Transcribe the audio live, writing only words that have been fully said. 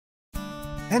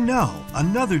And now,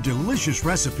 another delicious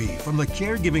recipe from the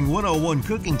Caregiving 101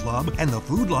 Cooking Club and the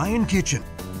Food Lion Kitchen.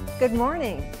 Good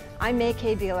morning. I'm May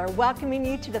K. Beeler, welcoming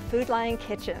you to the Food Lion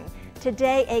Kitchen.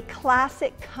 Today, a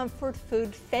classic comfort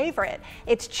food favorite.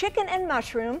 It's chicken and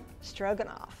mushroom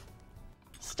stroganoff.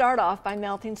 Start off by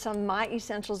melting some My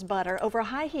Essentials butter over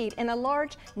high heat in a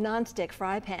large nonstick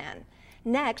fry pan.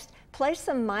 Next, place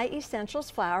some My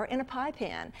Essentials flour in a pie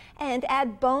pan and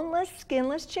add boneless,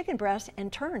 skinless chicken breast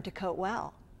and turn to coat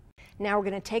well. Now we're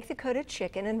going to take the coated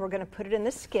chicken and we're going to put it in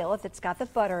the skillet that's got the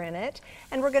butter in it,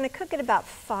 and we're going to cook it about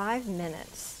 5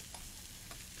 minutes.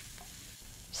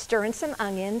 Stir in some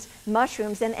onions,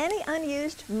 mushrooms, and any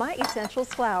unused My Essentials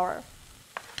flour.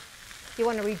 You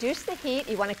want to reduce the heat.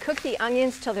 You want to cook the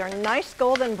onions till they're nice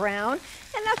golden brown,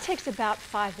 and that takes about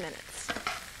 5 minutes.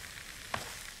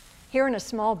 Here in a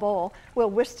small bowl, we'll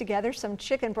whisk together some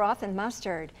chicken broth and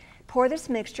mustard. Pour this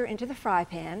mixture into the fry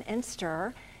pan and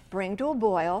stir. Bring to a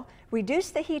boil, reduce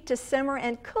the heat to simmer,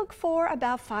 and cook for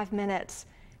about 5 minutes.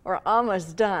 We're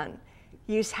almost done.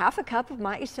 Use half a cup of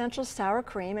My Essentials sour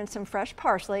cream and some fresh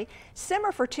parsley.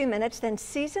 Simmer for 2 minutes, then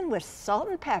season with salt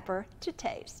and pepper to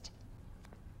taste.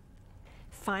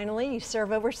 Finally, you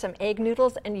serve over some egg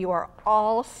noodles and you are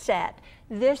all set.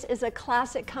 This is a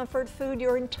classic comfort food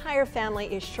your entire family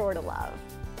is sure to love.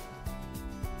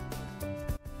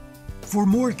 For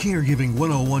more Caregiving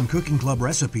 101 Cooking Club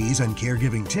recipes and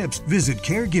caregiving tips, visit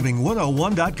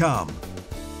caregiving101.com.